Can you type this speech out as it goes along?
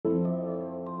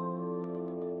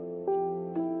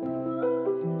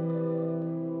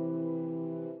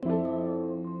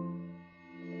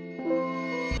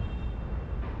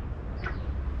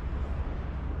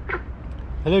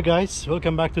Hello guys,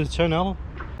 welcome back to the channel.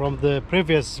 From the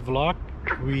previous vlog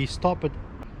we stopped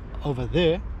over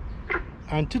there,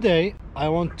 and today I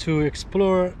want to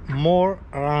explore more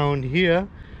around here.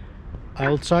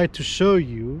 I'll try to show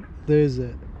you. There's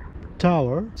a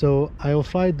tower, so I will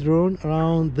fly drone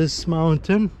around this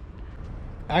mountain.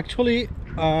 Actually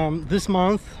this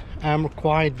month I'm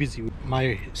quite busy with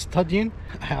my studying.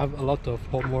 I have a lot of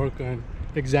homework and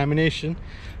examination,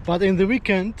 but in the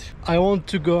weekend I want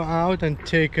to go out and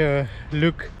take a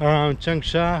look around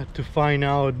Changsha to find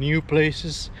out new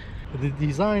places. The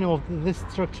design of this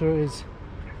structure is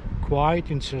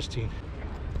quite interesting.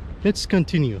 Let's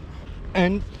continue,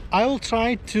 and I will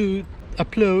try to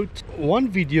upload one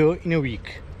video in a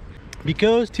week,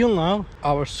 because till now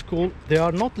our school, they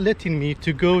are not letting me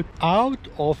to go out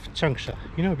of Changsha,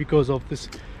 because of this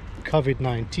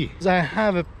COVID-19. I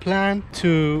have a plan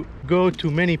to go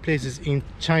to many places in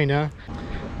China.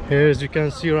 Here, as you can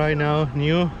see right now,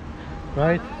 new,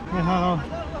 right?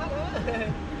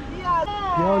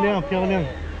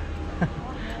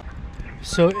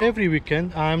 So every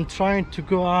weekend I'm trying to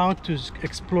go out to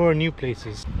explore new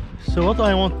places. So what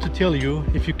I want to tell you,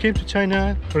 if you came to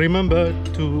China, remember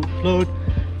to load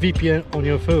VPN on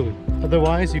your phone,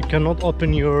 otherwise you cannot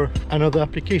open your another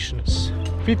applications.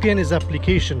 VPN is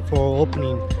application for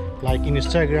opening like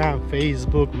Instagram,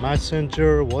 Facebook,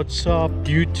 Messenger, WhatsApp,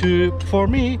 YouTube. For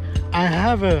me, I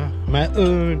have my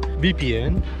own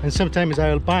VPN, and sometimes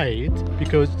I'll buy it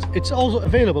because it's also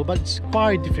available, but it's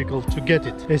quite difficult to get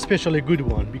it, especially a good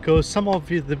one, because some of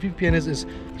the VPN is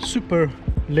super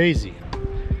lazy.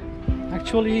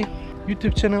 Actually,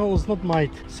 YouTube channel is not my,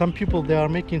 some people they are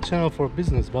making channel for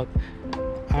business, but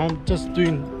I'm just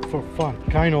doing for fun,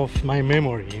 kind of my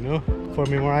memory, for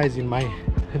memorizing my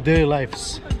daily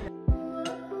lives.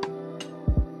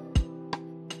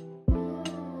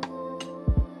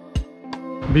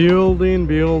 Building.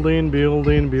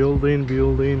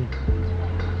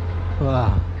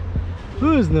 Wow,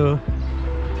 who's know?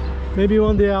 Maybe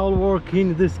one day I'll work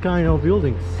in this kind of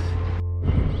buildings.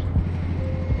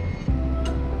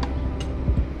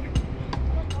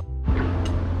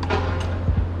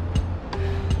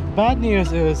 Bad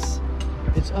news is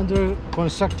it's under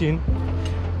constructing.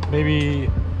 Maybe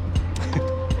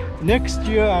next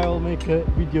year I will make a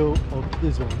video of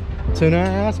this one. So now I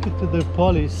asked it to the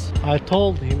police. I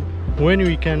told him when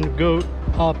we can go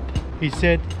up. He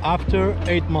said after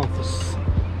 8 months.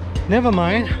 Never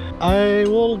mind, I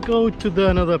will go to the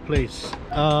another place.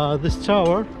 This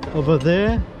tower over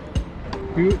there.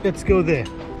 Let's go there.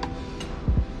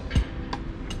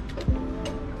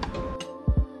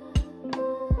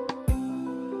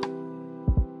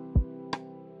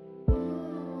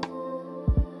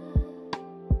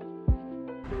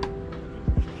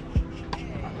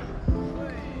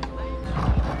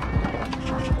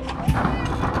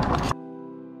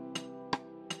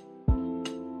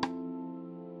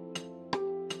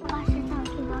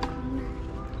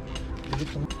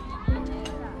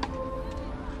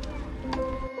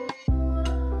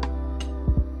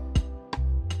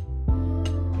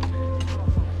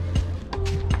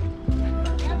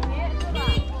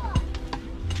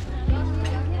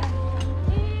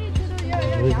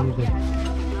 Hello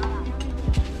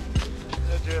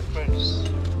dear friends,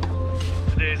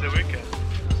 today is a weekend,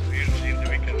 so usually in the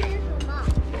weekend.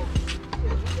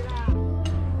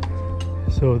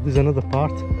 So this is another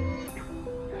part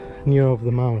near of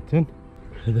the mountain.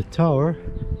 The tower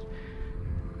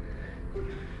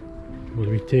will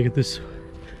we take it this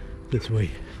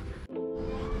way.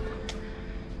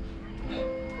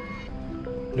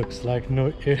 Looks like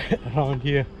no air around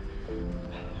here.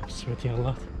 I'm sweating a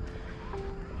lot.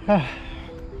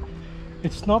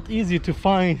 It's not easy to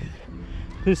find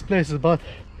these places, but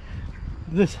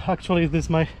this is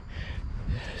my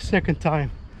second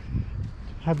time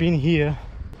I've been here.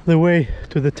 The way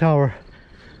to the tower.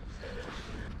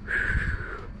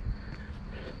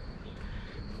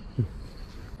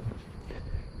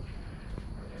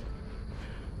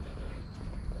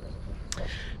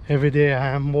 Every day I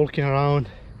am walking around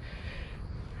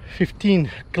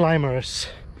 15 climbers,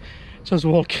 just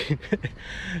walking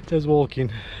just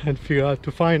walking and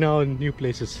find out new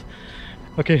places.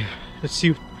 Okay, let's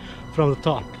see from the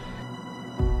top.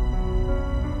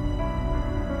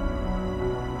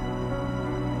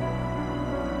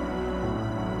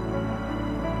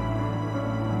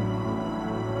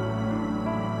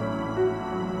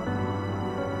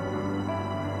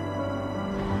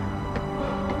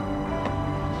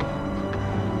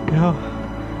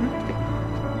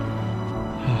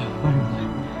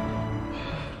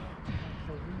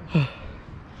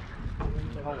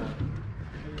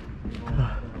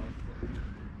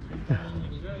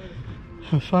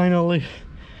 I'm finally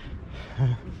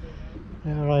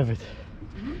arrived.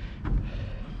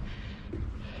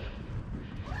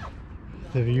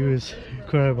 The view is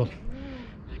incredible,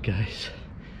 guys.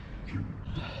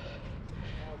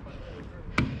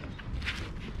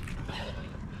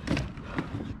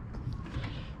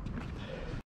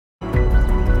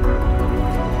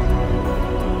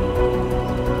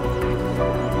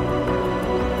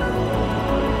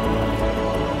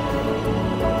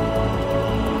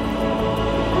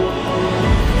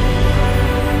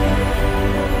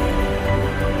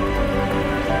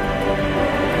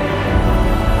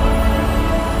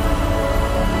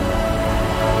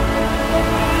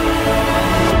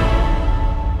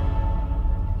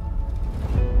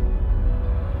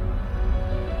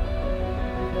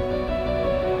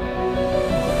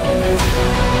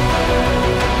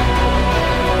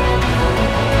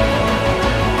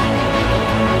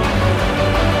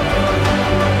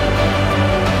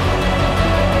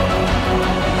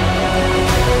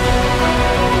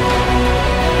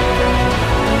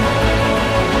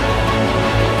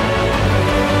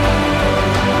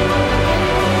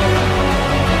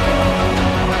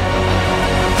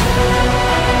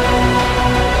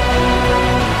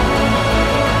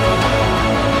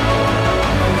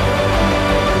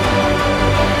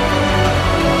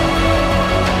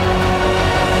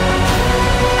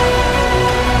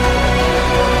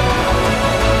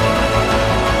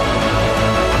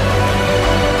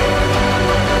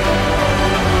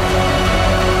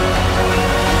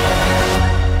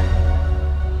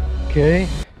 Okay,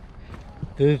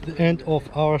 this is the end of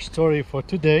our story for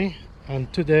today.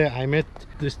 And today I met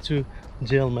these two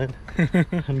gentlemen.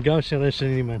 很高兴认识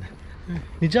你们。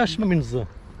你叫什么名字？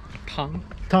唐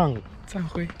赞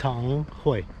辉。唐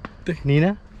慧。对。你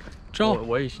呢？赵，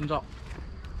我也姓赵。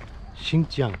姓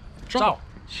姜。赵。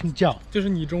姓赵。就是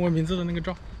你中文名字的那个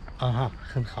赵。啊哈，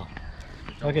很好。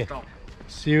Okay.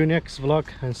 See you next vlog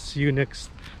and see you next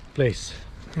place.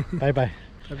 Bye bye.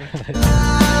 Bye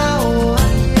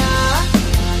bye.